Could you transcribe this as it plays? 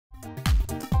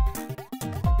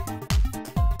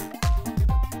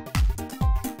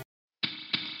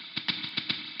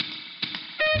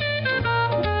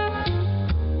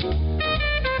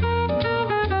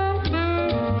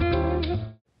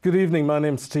Good evening, my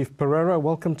name's Steve Pereira.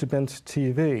 Welcome to Bent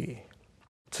TV.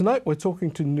 Tonight we're talking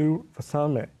to Nur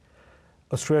Warsame,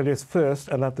 Australia's first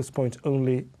and at this point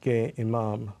only gay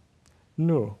imam.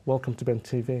 Nur, welcome to Bent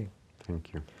TV.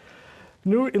 Thank you.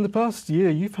 Nur, in the past year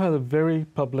you've had a very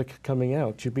public coming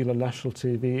out. You've been on national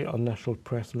TV, on national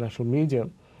press, and national media.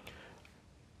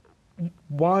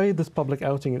 Why this public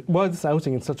outing? Why this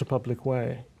outing in such a public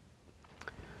way?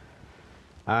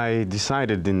 I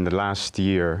decided in the last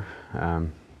year,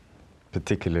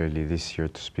 particularly this year,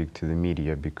 to speak to the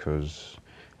media because,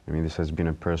 I mean, this has been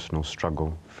a personal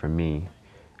struggle for me.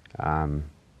 So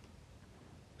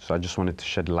I just wanted to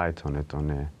shed light on it on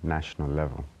a national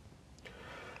level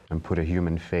and put a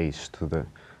human face to the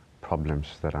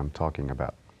problems that I'm talking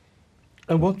about.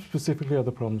 And what specifically are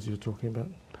the problems you're talking about?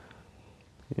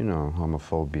 You know,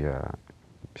 homophobia,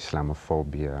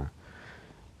 Islamophobia,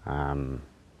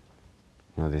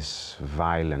 you know, this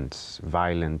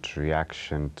violent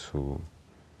reaction to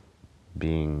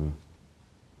being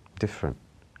different.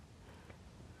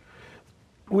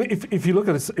 If you look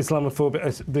at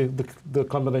Islamophobia, the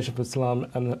combination of Islam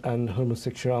and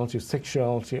homosexuality,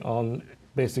 sexuality on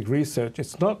basic research,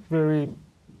 it's not very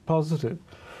positive.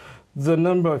 The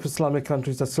number of Islamic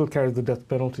countries that still carry the death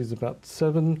penalty is about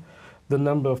 7. The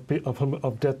number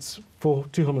of deaths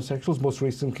to homosexuals, most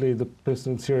recently the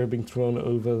person in Syria being thrown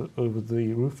over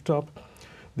the rooftop,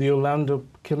 the Orlando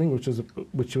killing,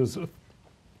 which was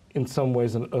in some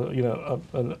ways a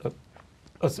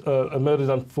murder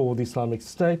done for the Islamic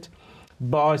State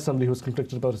by somebody who was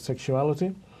conflicted about his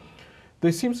sexuality.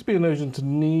 There seems to be an urgent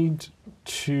need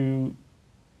to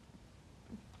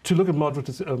look at moderate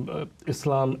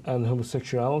Islam and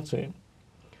homosexuality.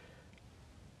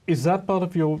 Is that part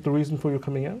of the reason for your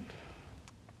coming out?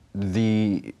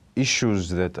 The issues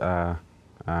that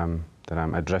I'm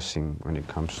addressing when it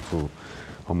comes to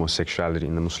homosexuality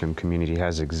in the Muslim community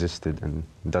has existed and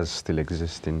does still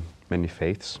exist in many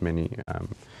faiths, many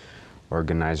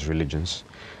organized religions.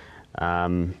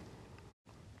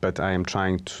 But I am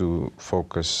trying to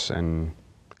focus and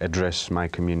address my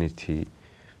community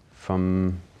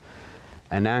from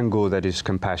an angle that is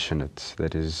compassionate,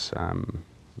 that is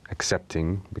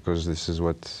accepting, because this is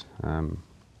what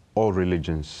all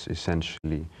religions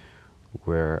essentially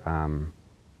were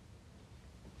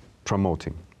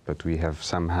promoting. But we have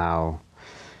somehow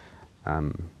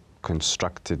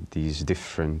constructed these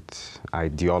different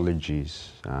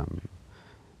ideologies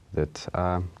that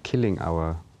are killing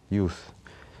our youth.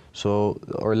 So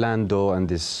Orlando and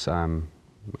this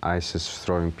ISIS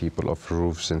throwing people off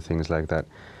roofs and things like that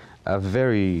are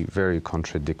very, very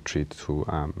contradictory to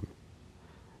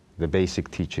the basic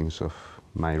teachings of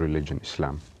my religion,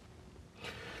 Islam.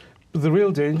 But the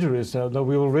real danger is now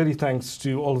we already, thanks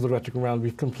to all of the rhetoric around,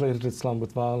 we've conflated Islam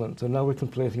with violence, and now we're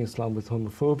conflating Islam with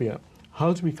homophobia.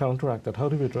 How do we counteract that? How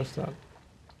do we address that?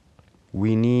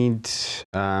 We need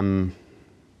to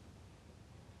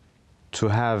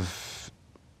have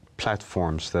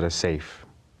platforms that are safe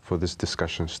for these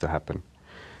discussions to happen.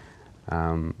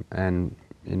 And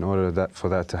in order for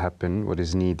that to happen, what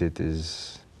is needed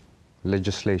is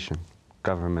legislation,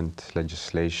 government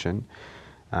legislation,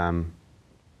 to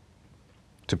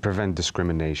prevent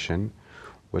discrimination.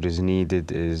 What is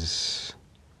needed is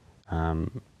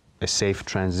a safe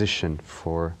transition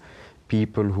for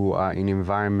people who are in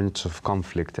environments of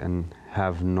conflict and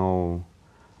have no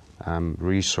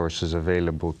resources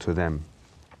available to them.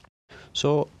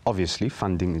 So obviously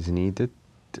funding is needed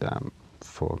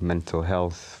for mental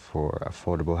health, for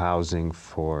affordable housing,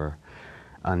 for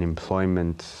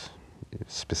unemployment,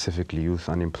 specifically youth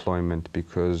unemployment,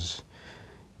 because,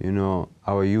 you know,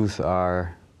 our youth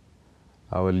are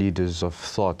our leaders of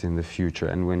thought in the future,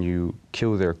 and when you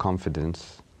kill their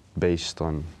confidence based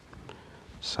on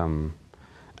some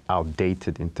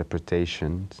outdated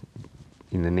interpretations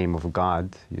in the name of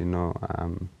God, you know,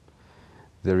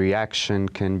 the reaction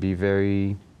can be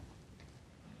very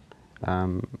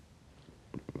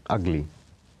ugly.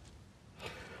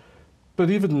 But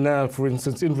even now, for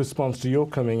instance, in response to your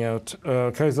coming out,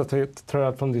 Kaiser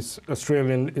Tarat from this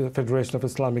Australian Federation of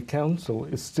Islamic Council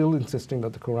is still insisting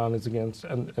that the Quran is against,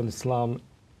 and Islam,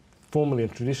 formally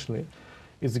and traditionally,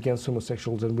 is against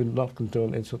homosexuals and will not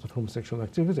condone any sort of homosexual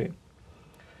activity.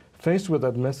 Faced with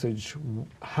that message,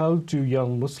 how do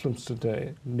young Muslims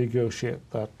today negotiate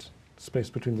that space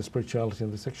between the spirituality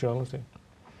and the sexuality?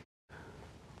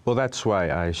 Well, that's why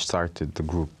I started the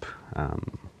group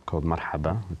called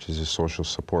Marhaba, which is a social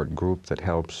support group that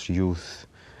helps youth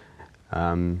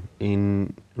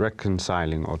in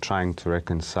reconciling or trying to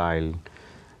reconcile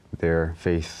their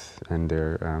faith and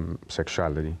their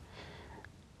sexuality.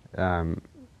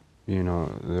 you know,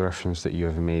 the reference that you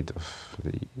have made of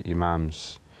the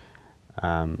imams,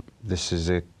 this is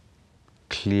a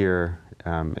clear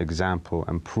example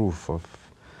and proof of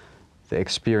the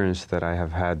experience that I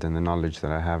have had and the knowledge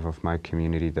that I have of my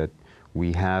community, that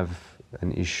we have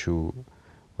an issue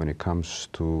when it comes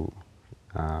to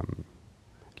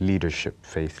leadership,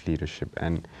 faith leadership.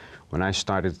 And when I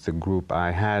started the group,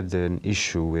 I had an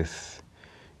issue with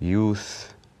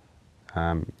youth,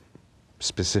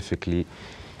 specifically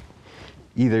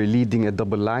either leading a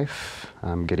double life,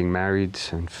 getting married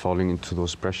and falling into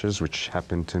those pressures, which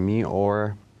happened to me,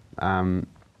 or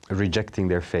rejecting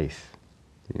their faith,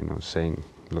 you know, saying,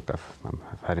 look, I've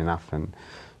had enough. And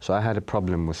so I had a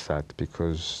problem with that,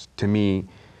 because to me,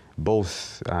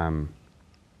 both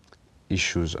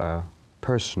issues are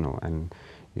personal, and,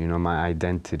 you know, my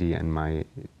identity and my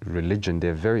religion,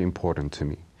 they're very important to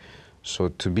me. So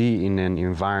to be in an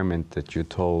environment that you're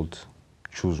told,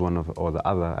 choose one or the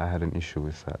other, I had an issue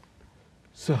with that.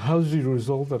 So how did you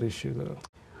resolve that issue, though?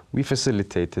 We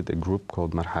facilitated a group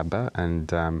called Marhaba,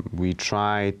 and we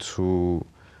try to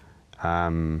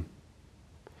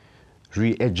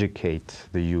re-educate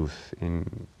the youth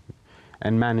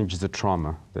and manage the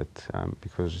trauma that,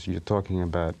 because you're talking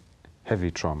about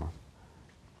heavy trauma.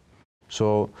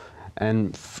 So,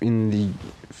 and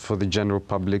for the general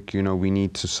public, you know, we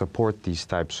need to support these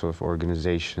types of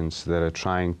organizations that are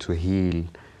trying to heal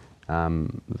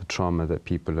the trauma that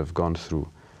people have gone through.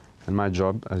 And my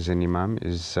job as an imam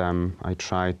is I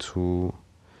try to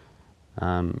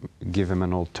give them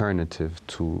an alternative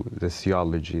to the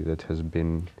theology that has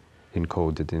been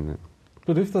encoded in them.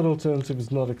 But if that alternative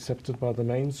is not accepted by the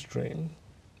mainstream,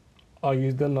 are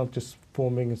you then not just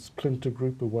forming a splinter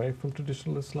group away from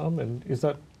traditional Islam? And is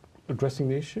that addressing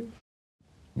the issue?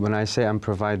 When I say I'm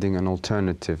providing an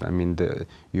alternative, I mean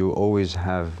you always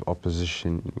have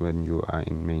opposition when you are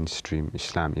in mainstream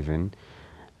Islam even.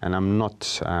 And I'm not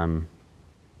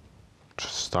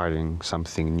starting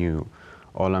something new.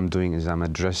 All I'm doing is I'm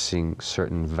addressing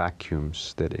certain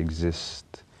vacuums that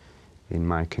exist in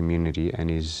my community, and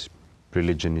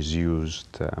religion is used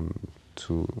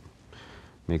to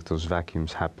make those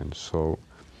vacuums happen. So,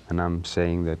 and I'm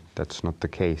saying that that's not the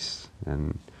case.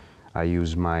 And I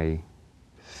use my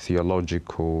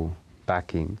theological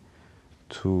backing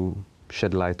to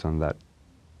shed light on that.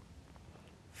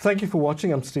 Thank you for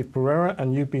watching. I'm Steve Pereira,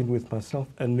 and you've been with myself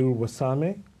and Nur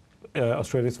Warsame,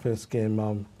 Australia's first gay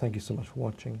imam. Thank you so much for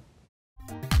watching.